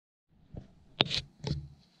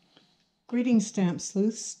Greetings, Stamp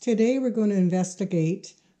Sleuths. Today we're going to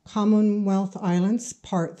investigate Commonwealth Islands,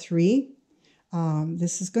 Part 3.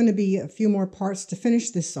 This is going to be a few more parts to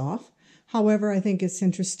finish this off. However, I think it's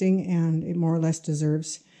interesting and it more or less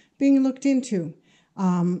deserves being looked into.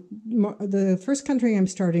 The first country I'm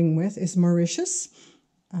starting with is Mauritius.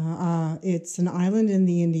 It's an island in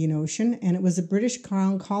the Indian Ocean, and it was a British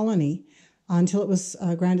Crown colony until it was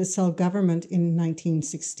granted self-government in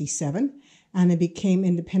 1967. And it became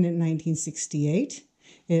independent in 1968.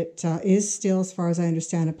 It is still, as far as I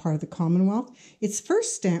understand, a part of the Commonwealth. Its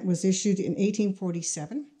first stamp was issued in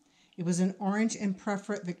 1847. It was an orange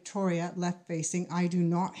Imperforate Victoria, left-facing. I do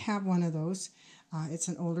not have one of those. It's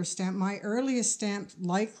an older stamp. My earliest stamp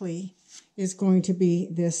likely is going to be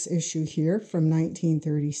this issue here from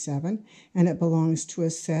 1937, and it belongs to a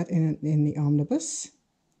set in the omnibus.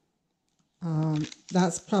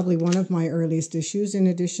 That's probably one of my earliest issues. In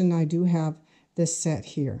addition, I do have this set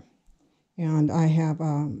here. And I have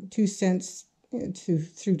 2 cents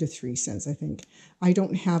through to 3 cents, I think. I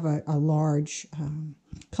don't have a large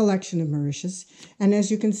collection of Mauritius. And as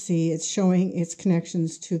you can see, it's showing its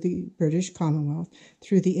connections to the British Commonwealth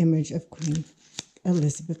through the image of Queen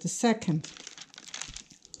Elizabeth II.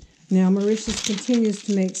 Now, Mauritius continues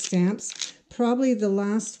to make stamps. Probably the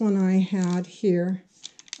last one I had here,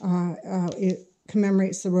 it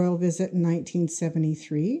commemorates the royal visit in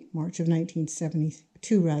 1973, March of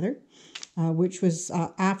 1972 rather, which was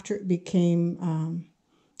after it became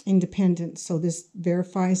independent. So this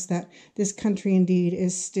verifies that this country indeed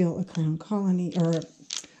is still a crown colony, or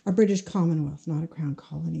a British Commonwealth, not a crown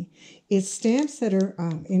colony. Its stamps that are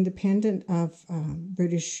independent of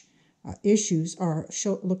British issues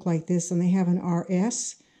look like this, and they have an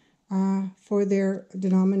RS for their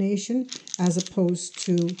denomination, as opposed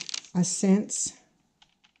to a cents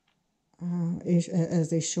as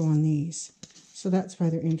they show on these. So that's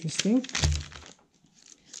rather interesting.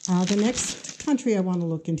 The next country I want to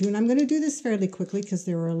look into, and I'm going to do this fairly quickly because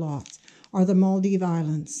there are a lot, are the Maldive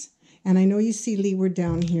Islands. And I know you see leeward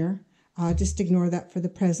down here. Just ignore that for the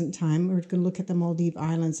present time. We're going to look at the Maldive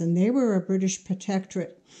Islands, and they were a British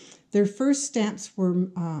protectorate. Their first stamps were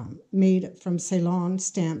made from Ceylon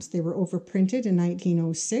stamps. They were overprinted in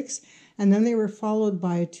 1906, and then they were followed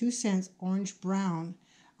by a 2 cents orange-brown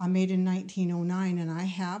made in 1909, and I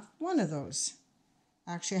have one of those.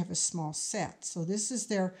 Actually, I have a small set. So this is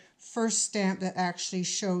their first stamp that actually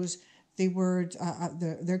shows the word,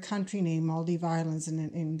 their country name, Maldive Islands,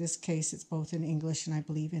 and in this case, it's both in English and I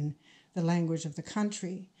believe in the language of the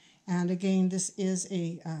country. And again, this is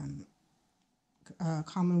a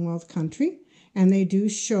Commonwealth country, and they do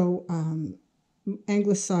show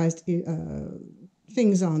anglicized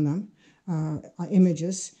things on them,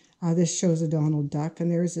 images. This shows a Donald Duck,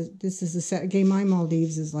 and this is a set. Again, my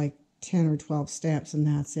Maldives is like 10 or 12 stamps, and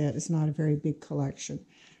that's it. It's not a very big collection.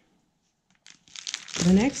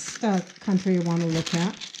 The next country I want to look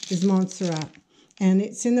at is Montserrat, and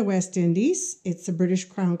it's in the West Indies. It's a British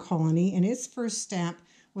Crown colony, and its first stamp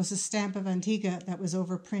was a stamp of Antigua that was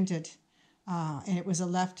overprinted, and it was a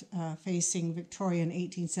left-facing Victoria in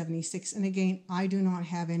 1876. And again, I do not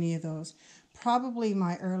have any of those. Probably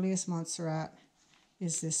my earliest Montserrat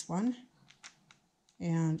is this one,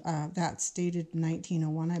 and that's dated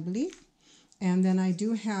 1901, I believe. And then I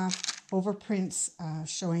do have overprints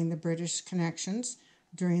showing the British connections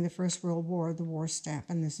during the First World War, the war stamp,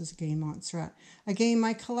 and this is again Montserrat. Again,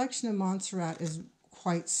 my collection of Montserrat is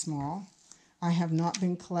quite small. I have not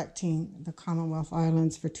been collecting the Commonwealth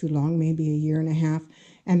Islands for too long, maybe a year and a half,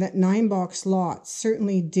 and that 9-box lot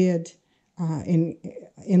certainly did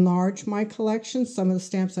enlarge my collection. Some of the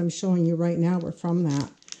stamps I'm showing you right now were from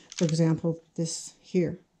that. For example, this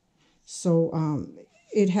here. So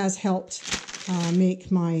it has helped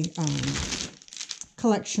make my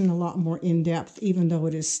collection a lot more in-depth, even though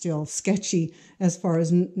it is still sketchy as far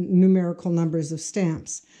as numerical numbers of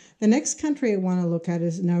stamps. The next country I want to look at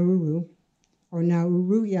is Nauru. Or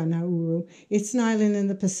Nauru, yeah, Nauru. It's an island in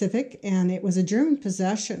the Pacific, and it was a German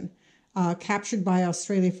possession captured by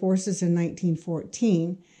Australia forces in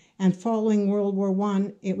 1914. And following World War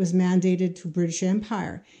I, it was mandated to British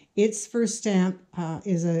Empire. Its first stamp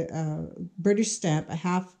is a British stamp, a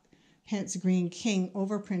half-pence green king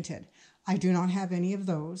overprinted. I do not have any of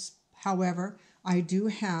those. However, I do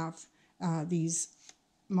have these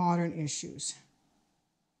modern issues.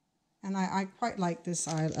 And I quite like this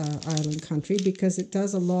island country because it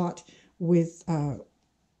does a lot with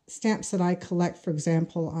stamps that I collect. For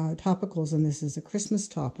example, topicals, and this is a Christmas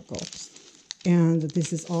topical. And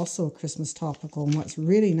this is also a Christmas topical. And what's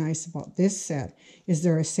really nice about this set is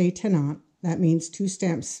they're a c'est-tenant. That means 2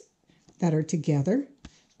 stamps that are together,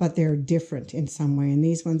 but they're different in some way. And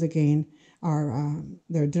these ones, again,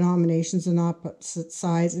 their denominations on opposite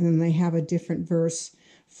sides, and then they have a different verse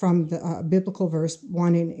from the biblical verse,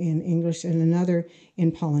 one in English and another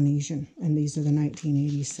in Polynesian, and these are the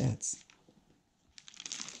 1980 sets.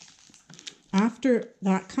 After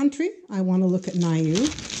that country, I want to look at Nauru.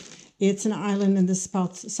 It's an island in the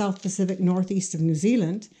South Pacific northeast of New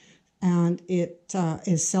Zealand, and it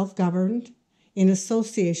is self-governed in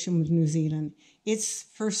association with New Zealand. Its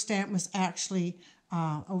first stamp was actually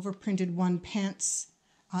overprinted 1 pence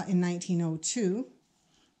in 1902,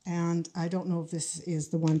 and I don't know if this is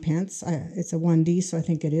the 1 pence. It's a 1D, so I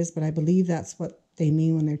think it is, but I believe that's what they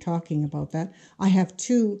mean when they're talking about that. I have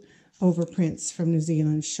 2 overprints from New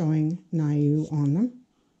Zealand showing Nauru on them.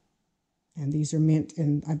 And these are mint,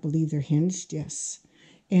 and I believe they're hinged, yes.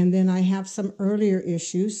 And then I have some earlier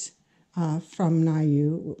issues from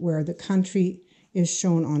Nauru where the country is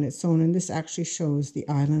shown on its own, and this actually shows the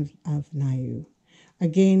island of Nauru.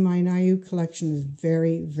 Again, my Nauru collection is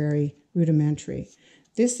very, very rudimentary.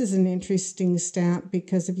 This is an interesting stamp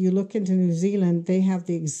because if you look into New Zealand, they have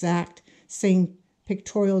the exact same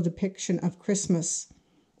pictorial depiction of Christmas,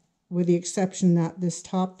 with the exception that this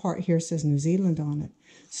top part here says New Zealand on it.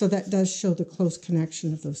 So that does show the close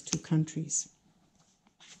connection of those 2 countries.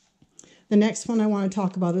 The next one I want to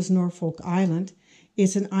talk about is Norfolk Island.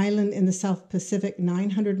 It's an island in the South Pacific,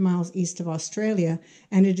 900 miles east of Australia,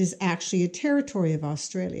 and it is actually a territory of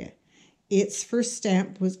Australia. Its first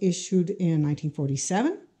stamp was issued in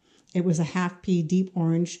 1947. It was a half-P deep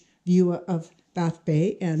orange view of Bath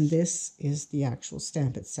Bay, and this is the actual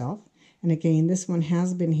stamp itself. And again, this one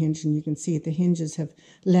has been hinged, and you can see the hinges have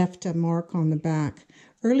left a mark on the back.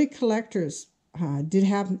 Early collectors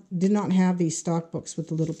did not have these stock books with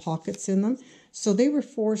the little pockets in them, so they were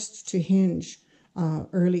forced to hinge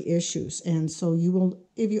early issues. And so you will,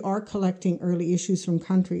 if you are collecting early issues from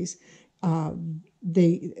countries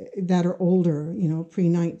that are older, you know,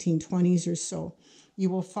 pre-1920s or so, you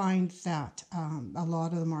will find that a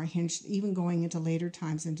lot of them are hinged, even going into later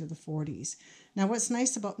times, into the 40s. Now, what's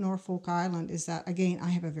nice about Norfolk Island is that, again, I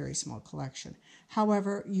have a very small collection.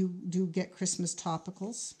 However, you do get Christmas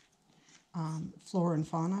topicals, flora and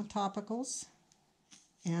fauna topicals,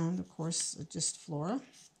 and, of course, just flora.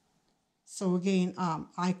 So, again,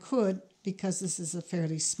 I could, because this is a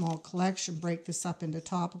fairly small collection, break this up into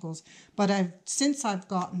topicals. But since I've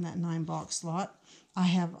gotten that 9-box lot, I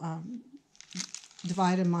have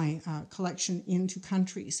divided my collection into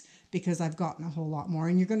countries because I've gotten a whole lot more.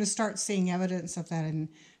 And you're going to start seeing evidence of that in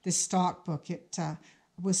this stock book. It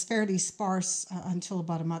was fairly sparse until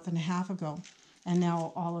about a month and a half ago. And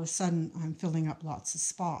now all of a sudden I'm filling up lots of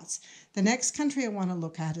spots. The next country I want to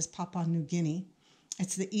look at is Papua New Guinea.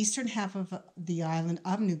 It's the eastern half of the island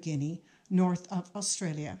of New Guinea, north of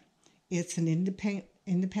Australia. It's an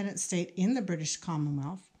independent state in the British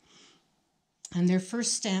Commonwealth. And their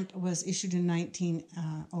first stamp was issued in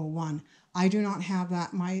 1901. I do not have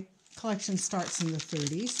that. My collection starts in the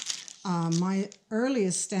 30s. My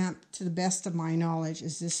earliest stamp, to the best of my knowledge,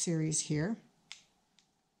 is this series here.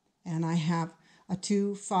 And I have a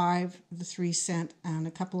 2, 5, the 3 cent, and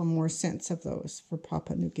a couple of more cents of those for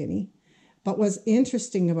Papua New Guinea. But what's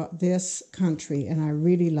interesting about this country, and I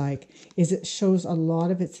really like, is it shows a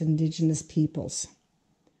lot of its indigenous peoples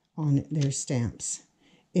on their stamps.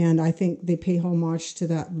 And I think they pay homage to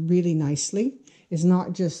that really nicely. It's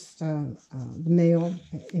not just the male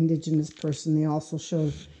indigenous person. They also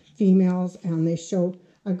show females, and they show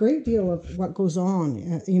a great deal of what goes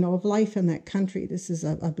on, you know, of life in that country. This is,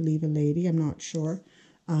 I believe, a lady. I'm not sure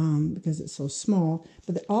because it's so small.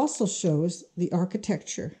 But it also shows the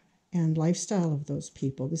architecture and lifestyle of those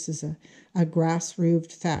people. This is a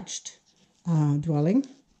grass-roofed, thatched dwelling.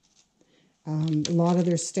 A lot of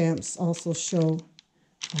their stamps also show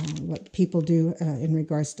what people do in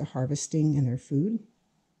regards to harvesting and their food,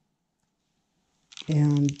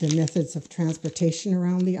 and the methods of transportation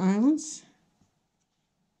around the islands.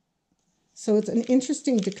 So it's an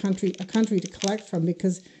interesting country to collect from,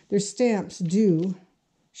 because their stamps do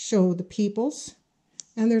show the peoples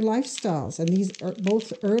and their lifestyles, and these are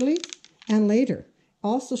both early and later.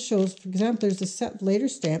 Also shows, for example, there's a set of later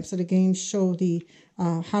stamps that again show the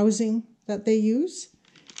housing that they use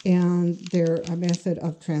and their method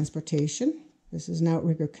of transportation. This is an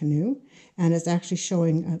outrigger canoe, and it's actually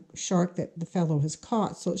showing a shark that the fellow has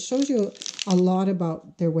caught. So it shows you a lot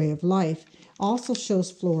about their way of life. Also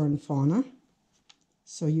shows flora and fauna.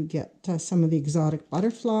 So you get some of the exotic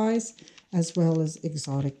butterflies as well as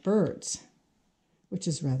exotic birds, which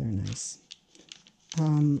is rather nice.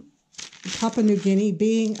 Papua New Guinea,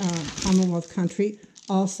 being a Commonwealth country,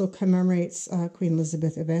 also commemorates Queen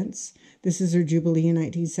Elizabeth events. This is her Jubilee in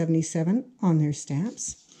 1977 on their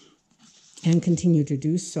stamps. and continue to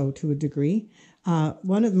do so to a degree.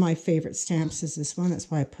 One of my favorite stamps is this one. That's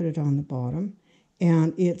why I put it on the bottom.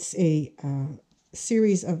 And it's a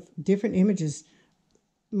series of different images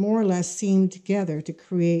more or less seamed together to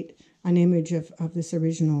create an image of this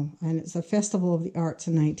original. And it's a Festival of the Arts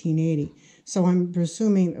in 1980. So I'm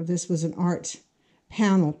presuming this was an art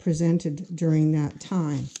panel presented during that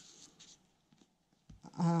time.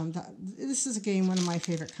 This is, again, one of my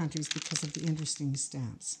favorite countries because of the interesting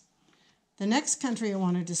stamps. The next country I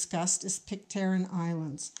want to discuss is Pitcairn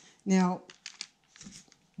Islands. Now,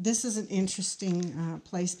 this is an interesting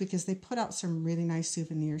place because they put out some really nice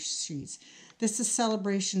souvenir sheets. This is a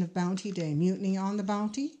celebration of Bounty Day, Mutiny on the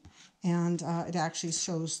Bounty, and it actually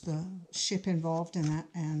shows the ship involved in that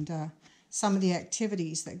and some of the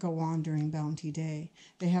activities that go on during Bounty Day.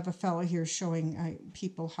 They have a fellow here showing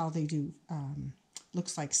people how they do,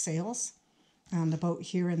 looks like sails on the boat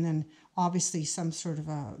here, and then obviously some sort of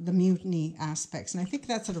the mutiny aspects. And I think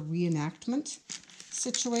that's a reenactment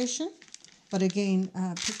situation. But again,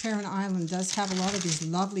 Pitcairn Island does have a lot of these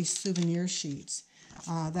lovely souvenir sheets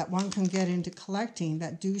that one can get into collecting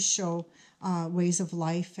that do show ways of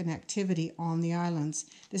life and activity on the islands.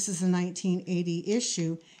 This is a 1980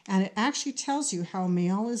 issue, and it actually tells you how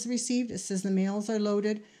mail is received. It says the mails are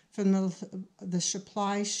loaded from the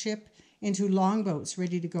supply ship into longboats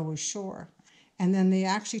ready to go ashore. And then they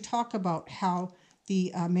actually talk about how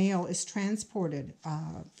the mail is transported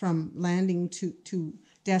from landing to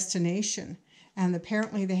destination. And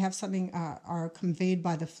apparently they have something are conveyed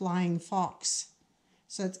by the flying fox.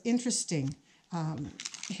 So it's interesting.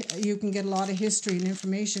 You can get a lot of history and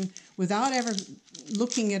information without ever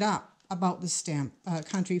looking it up about the stamp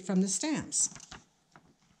country from the stamps.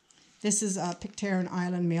 This is Pitcairn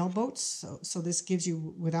Island mail boats. So this gives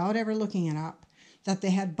you, without ever looking it up, that they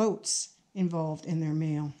had boats involved in their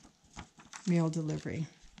mail delivery.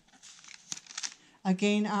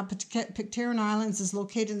 Again, Pitcairn Islands is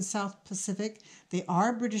located in the South Pacific. They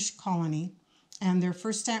are a British colony, and their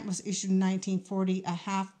first stamp was issued in 1940, a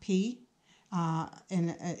half-p.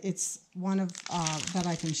 And it's one of that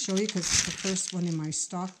I can show you because it's the first one in my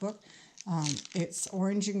stock book. It's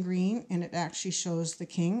orange and green, and it actually shows the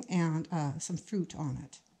king and some fruit on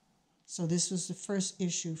it. So this was the first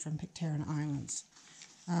issue from Pitcairn Islands.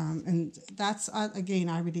 And that's, again,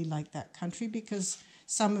 I really like that country because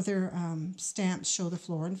some of their stamps show the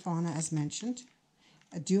flora and fauna, as mentioned.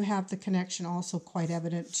 I do have the connection also quite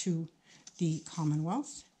evident to the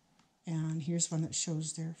Commonwealth. And here's one that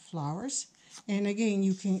shows their flowers. And again,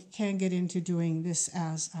 you can get into doing this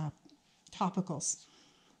as topicals.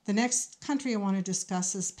 The next country I want to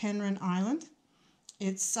discuss is Penrhyn Island.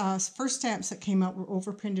 Its first stamps that came out were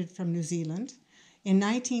overprinted from New Zealand. In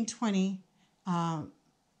 1920,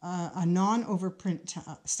 a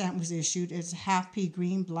non-overprint stamp was issued. It's half-p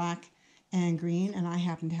green, black, and green, and I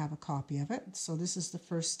happen to have a copy of it. So this is the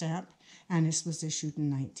first stamp, and this was issued in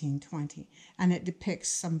 1920. And it depicts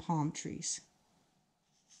some palm trees.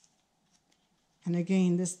 And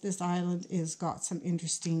again, this island is got some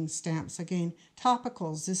interesting stamps. Again,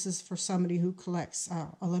 topicals. This is for somebody who collects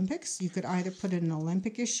Olympics. You could either put it in an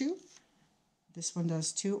Olympic issue. This one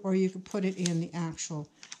does too. Or you could put it in the actual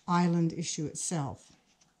island issue itself.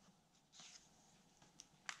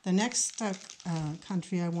 The next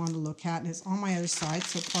country I want to look at is on my other side,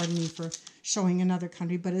 so pardon me for showing another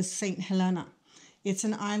country, but it's St. Helena. It's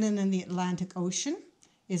an island in the Atlantic Ocean.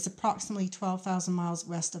 It's approximately 12,000 miles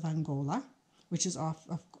west of Angola, which is off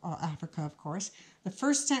of Africa, of course. The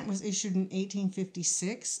first stamp was issued in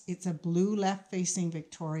 1856. It's a blue left-facing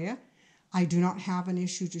Victoria. I do not have an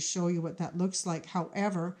issue to show you what that looks like.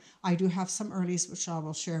 However, I do have some earlies which I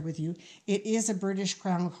will share with you. It is a British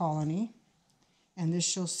Crown colony. And this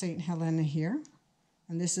shows St. Helena here.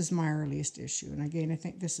 And this is my earliest issue. And again, I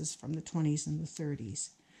think this is from the 20s and the 30s.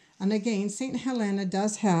 And again, St. Helena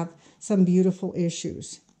does have some beautiful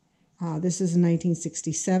issues. This is in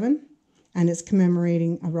 1967, and it's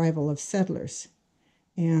commemorating arrival of settlers.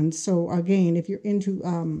 And so again, if you're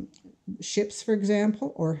into ships, for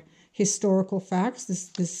example, or historical facts,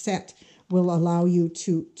 this set will allow you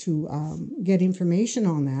to get information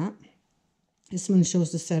on that. This one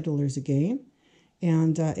shows the settlers again.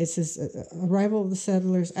 And it says, arrival of the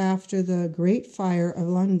settlers after the Great Fire of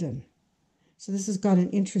London. So this has got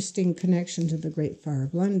an interesting connection to the Great Fire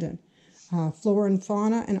of London. Flora and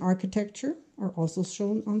fauna and architecture are also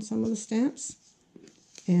shown on some of the stamps.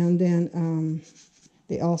 And then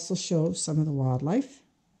they also show some of the wildlife.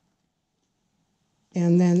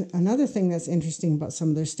 And then another thing that's interesting about some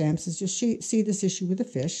of their stamps is just see this issue with the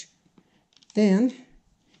fish. Then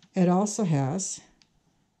it also has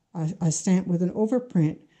a stamp with an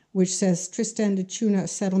overprint which says Tristan da Cunha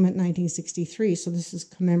settlement 1963. So this is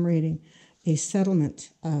commemorating a settlement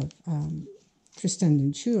of Tristan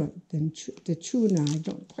da Cunha. I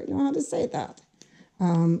don't quite know how to say that.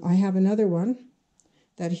 I have another one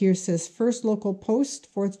that here says first local post,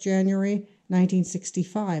 4th January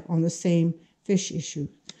 1965, on the same fish issue.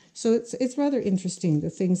 So it's rather interesting, the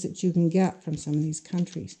things that you can get from some of these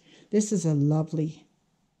countries. This is a lovely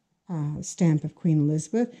stamp of Queen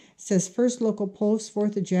Elizabeth. It says first local post,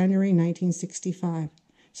 4th of January 1965.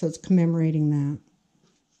 So it's commemorating that.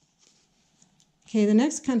 Okay, the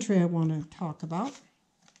next country I want to talk about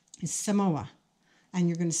is Samoa. And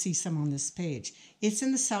you're going to see some on this page. It's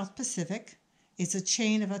in the South Pacific. It's a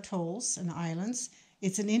chain of atolls and islands.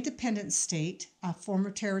 It's an independent state, a former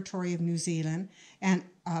territory of New Zealand, and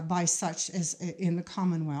by such as in the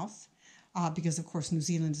Commonwealth, because of course New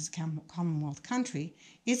Zealand is a Commonwealth country.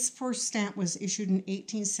 Its first stamp was issued in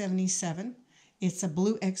 1877. It's a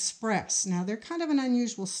Blue Express. Now they're kind of an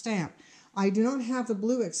unusual stamp. I do not have the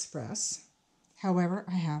Blue Express. However,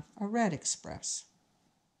 I have a Red Express.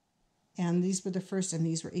 And these were the first, and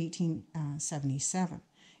these were 1877.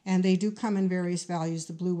 And they do come in various values.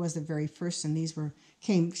 The blue was the very first, and these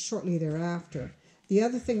came shortly thereafter. The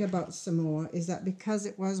other thing about Samoa is that because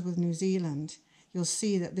it was with New Zealand, you'll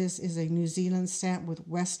see that this is a New Zealand stamp with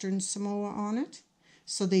Western Samoa on it.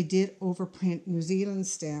 So they did overprint New Zealand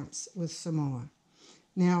stamps with Samoa.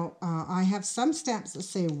 Now, I have some stamps that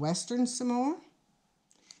say Western Samoa,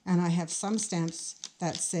 and I have some stamps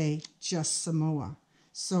that say just Samoa.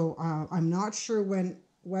 So I'm not sure when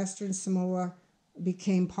Western Samoa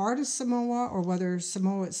became part of Samoa or whether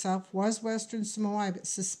Samoa itself was Western Samoa. I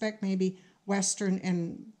suspect maybe Western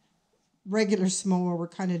and regular Samoa were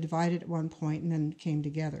kind of divided at one point and then came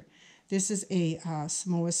together. This is a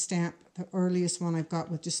Samoa stamp, the earliest one I've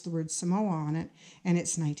got with just the word Samoa on it, and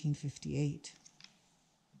it's 1958.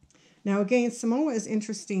 Now again, Samoa is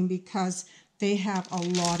interesting because they have a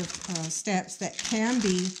lot of stamps that can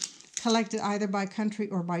be collected either by country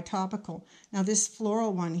or by topical. Now this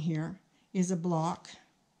floral one here is a block,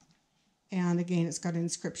 and again it's got an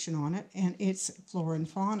inscription on it, and it's flora and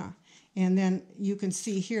fauna. And then you can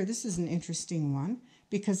see here, this is an interesting one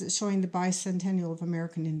because it's showing the bicentennial of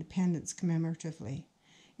American independence commemoratively.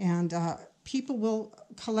 And people will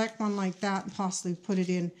collect one like that and possibly put it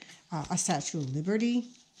in a Statue of Liberty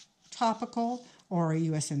topical or a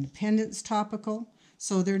U.S. independence topical.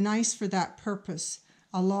 So they're nice for that purpose.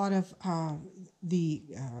 A lot of the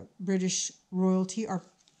British royalty are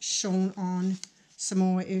shown on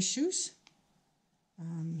Samoa issues.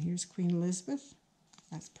 Here's Queen Elizabeth.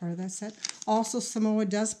 That's part of that set. Also, Samoa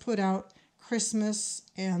does put out Christmas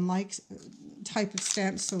and like type of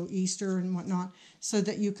stamps, so Easter and whatnot, so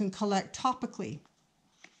that you can collect topically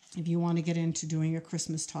if you want to get into doing a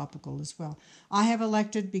Christmas topical as well. I have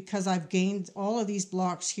elected, because I've gained all of these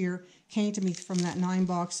blocks here, came to me from that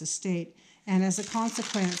 9-box estate, and as a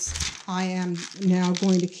consequence, I am now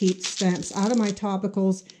going to keep stamps out of my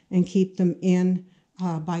topicals and keep them in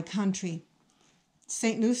by country.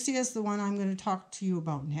 St. Lucia is the one I'm going to talk to you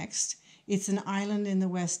about next. It's an island in the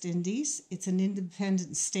West Indies. It's an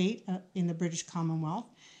independent state in the British Commonwealth.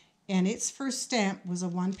 And its first stamp was a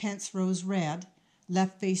 1-pence rose red,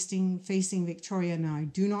 left facing Victoria. Now, I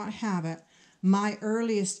do not have it. My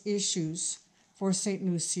earliest issues for St.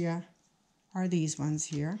 Lucia are these ones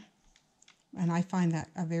here. And I find that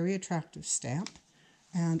a very attractive stamp.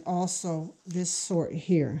 And also this sort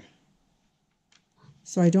here.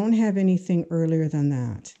 So I don't have anything earlier than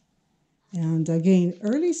that. And again,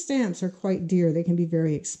 early stamps are quite dear. They can be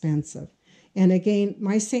very expensive. And again,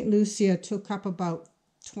 my St. Lucia took up about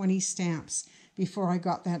 20 stamps before I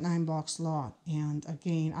got that 9-box lot. And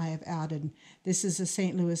again, I have added, this is a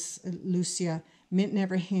St. Lucia mint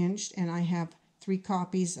never hinged, and I have 3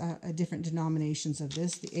 copies, different denominations of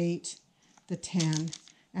this, the 8, the 10,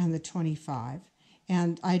 and the 25.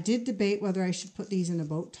 And I did debate whether I should put these in a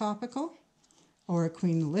boat topical, or a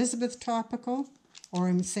Queen Elizabeth topical, or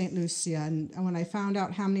in St. Lucia. And when I found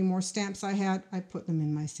out how many more stamps I had, I put them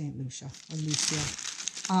in my St. Lucia, or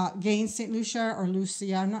Lucia. Again, St. Lucia or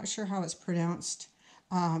Lucia, I'm not sure how it's pronounced.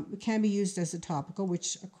 It can be used as a topical,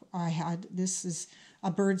 which I had. This is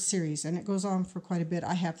a bird series, and it goes on for quite a bit.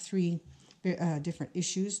 I have 3 different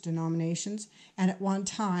issues, denominations, and at one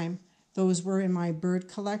time, those were in my bird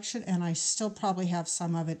collection, and I still probably have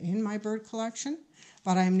some of it in my bird collection,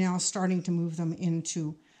 but I'm now starting to move them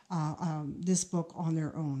into this book on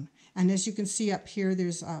their own. And as you can see up here,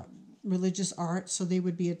 there's religious art, so they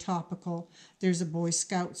would be a topical. There's a Boy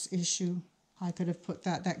Scouts issue. I could have put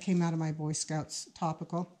that. That came out of my Boy Scouts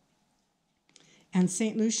topical. And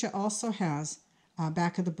St. Lucia also has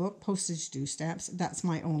back of the book, postage due stamps. That's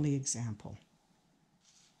my only example.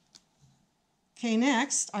 Okay,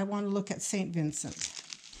 next I want to look at St. Vincent.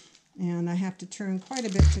 And I have to turn quite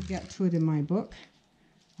a bit to get to it in my book.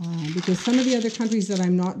 Because some of the other countries that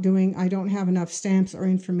I'm not doing, I don't have enough stamps or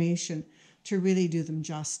information to really do them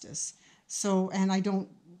justice. So, and I don't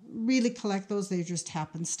really collect those. They're just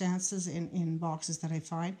happenstances in boxes that I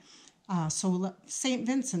find. So St.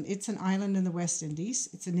 Vincent, it's an island in the West Indies.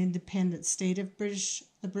 It's an independent state of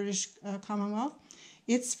the British Commonwealth.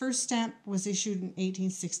 Its first stamp was issued in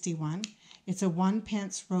 1861. It's a 1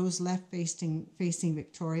 pence rose left facing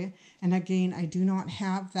Victoria. And again, I do not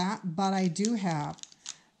have that, but I do have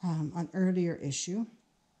an earlier issue,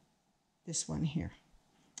 this one here.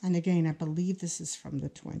 And again, I believe this is from the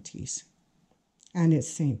 20s. And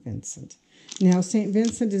it's St. Vincent. Now, St.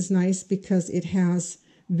 Vincent is nice because it has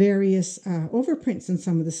various overprints in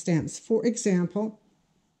some of the stamps. For example,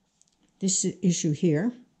 this issue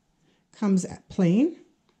here comes at plain,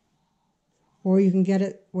 or you can get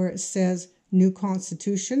it where it says New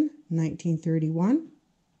Constitution, 1931.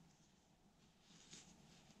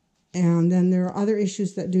 And then there are other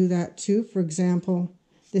issues that do that too. For example,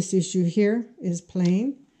 this issue here is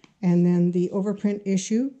plain. And then the overprint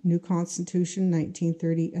issue, New Constitution,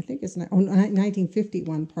 1930, I think it's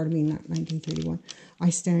 1951, pardon me, not 1931.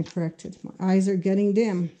 I stand corrected. My eyes are getting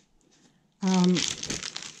dim.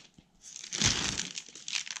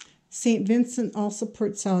 St. Vincent also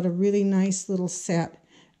puts out a really nice little set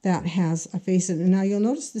that has a face in it. And now you'll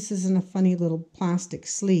notice this is in a funny little plastic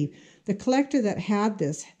sleeve. The collector that had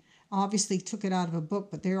this obviously took it out of a book,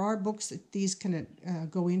 but there are books that these can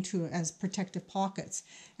go into as protective pockets.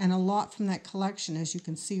 And a lot from that collection, as you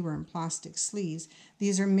can see, were in plastic sleeves.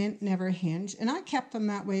 These are mint, never hinge. And I kept them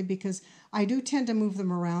that way because I do tend to move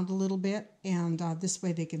them around a little bit, and this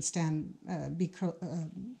way they can stand, be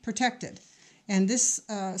protected. And this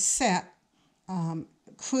set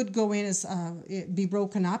could go in as, be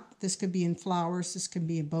broken up. This could be in flowers, this could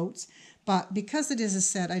be in boats. But because it is a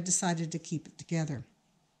set, I decided to keep it together.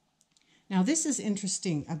 Now, this is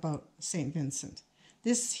interesting about St. Vincent.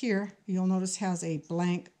 This here, you'll notice, has a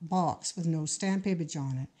blank box with no stamp image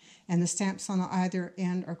on it. And the stamps on either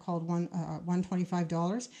end are called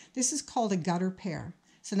 $125. This is called a gutter pair.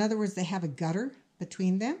 So in other words, they have a gutter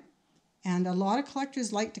between them. And a lot of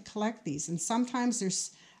collectors like to collect these. And sometimes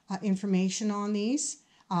there's information on these.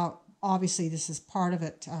 Obviously, this is part of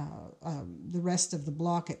it, the rest of the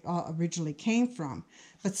block it originally came from.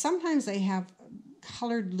 But sometimes they have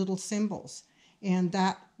colored little symbols, and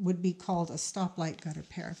that would be called a stoplight gutter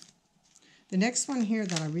pair. The next one here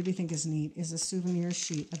that I really think is neat is a souvenir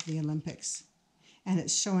sheet of the Olympics, and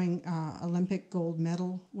it's showing Olympic gold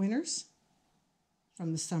medal winners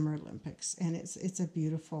from the Summer Olympics, and it's a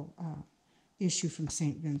beautiful issue from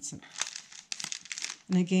St. Vincent.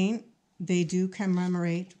 And again, they do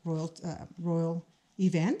commemorate royal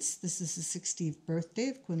events. This is the 60th birthday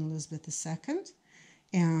of Queen Elizabeth II.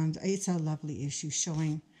 And it's a lovely issue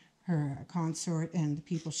showing her consort and the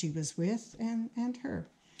people she was with and her.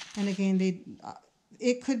 And again,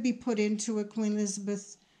 it could be put into a Queen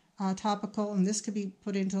Elizabeth topical, and this could be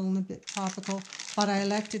put into an Olympic topical, but I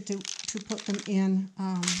elected to put them in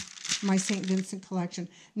my St. Vincent collection.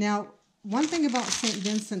 Now, one thing about St.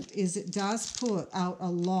 Vincent is it does put out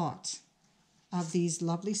a lot of these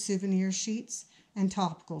lovely souvenir sheets and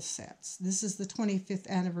topical sets. This is the 25th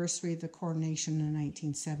anniversary of the coronation in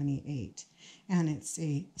 1978, and it's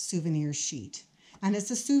a souvenir sheet. And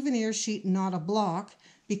it's a souvenir sheet, not a block,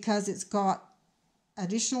 because it's got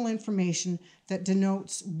additional information that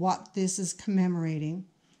denotes what this is commemorating,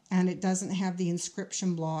 and it doesn't have the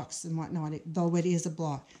inscription blocks and whatnot, though it is a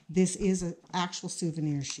block. This is an actual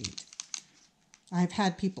souvenir sheet. I've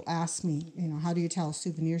had people ask me, how do you tell a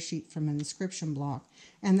souvenir sheet from an inscription block?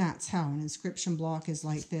 And that's how. An inscription block is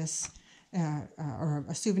like this, or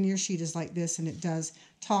a souvenir sheet is like this, and it does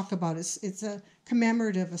talk about it. It's a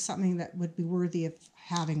commemorative of something that would be worthy of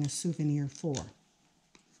having a souvenir for.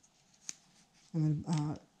 And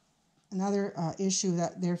another issue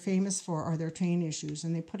that they're famous for are their train issues,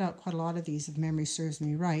 and they put out quite a lot of these, if memory serves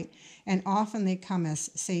me right. And often they come as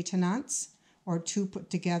Satanants, or two put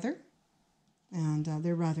together. And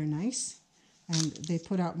they're rather nice, and they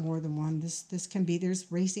put out more than one. This can be, there's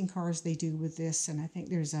racing cars they do with this, and I think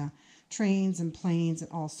there's trains and planes and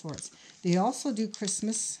all sorts. They also do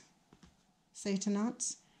Christmas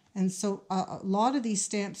Satanants, and so a lot of these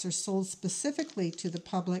stamps are sold specifically to the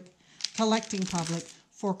public, collecting public,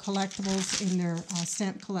 for collectibles in their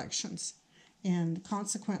stamp collections. And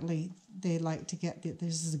consequently, they like to get,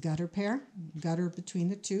 this is a gutter pair, gutter between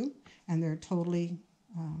the two, and they're totally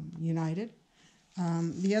united.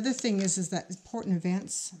 The other thing is that important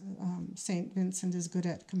events, St. Vincent is good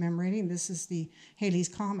at commemorating. This is the Halley's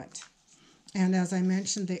Comet. And as I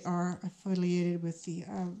mentioned, they are affiliated with the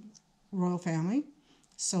royal family.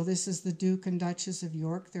 So this is the Duke and Duchess of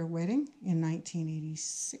York, their wedding in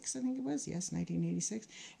 1986, I think it was. Yes, 1986.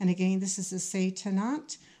 And again, this is a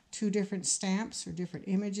Satanat, 2 different stamps or different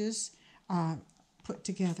images put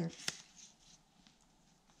together.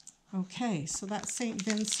 Okay, so that's St.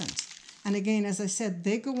 Vincent. And again, as I said,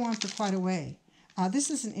 they go on for quite a way.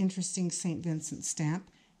 This is an interesting St. Vincent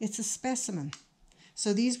stamp. It's a specimen.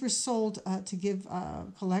 So these were sold to give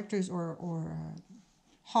collectors or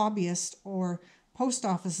hobbyists or post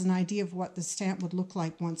office an idea of what the stamp would look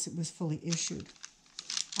like once it was fully issued.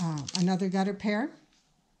 Another gutter pair.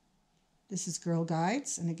 This is Girl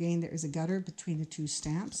Guides. And again, there is a gutter between the 2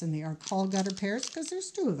 stamps. And they are called gutter pairs because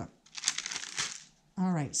there's 2 of them.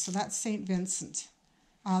 All right, so that's St. Vincent.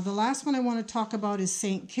 The last one I want to talk about is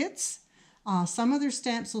St. Kitts. Some of their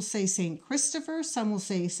stamps will say St. Christopher, some will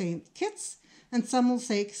say St. Kitts, and some will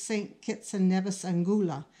say St. Kitts and Nevis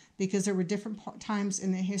Angula, because there were different times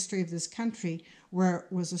in the history of this country where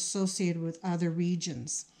it was associated with other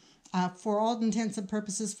regions. For all intents and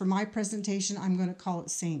purposes, for my presentation, I'm going to call it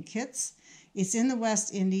St. Kitts. It's in the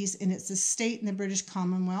West Indies, and it's a state in the British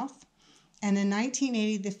Commonwealth. And in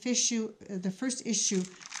 1980, the first issue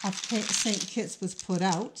of St. Kitts was put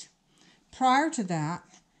out. Prior to that,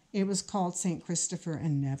 it was called St. Christopher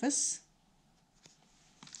and Nevis.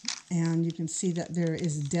 And you can see that there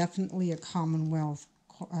is definitely a Commonwealth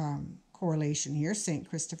correlation here, St.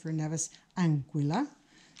 Christopher, Nevis, Anguilla.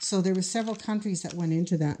 So there were several countries that went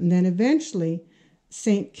into that. And then eventually,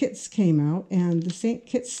 St. Kitts came out, and the St.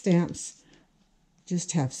 Kitts stamps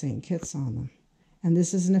just have St. Kitts on them. And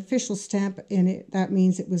this is an official stamp, and that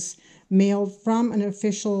means it was mailed from an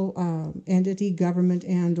official entity, government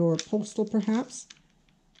and or postal perhaps,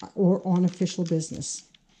 or on official business.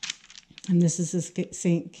 And this is a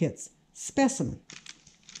St. Kitts specimen.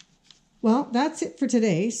 Well, that's it for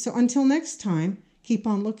today. So until next time, keep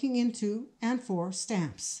on looking into and for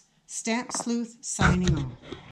stamps. Stamp Sleuth signing off.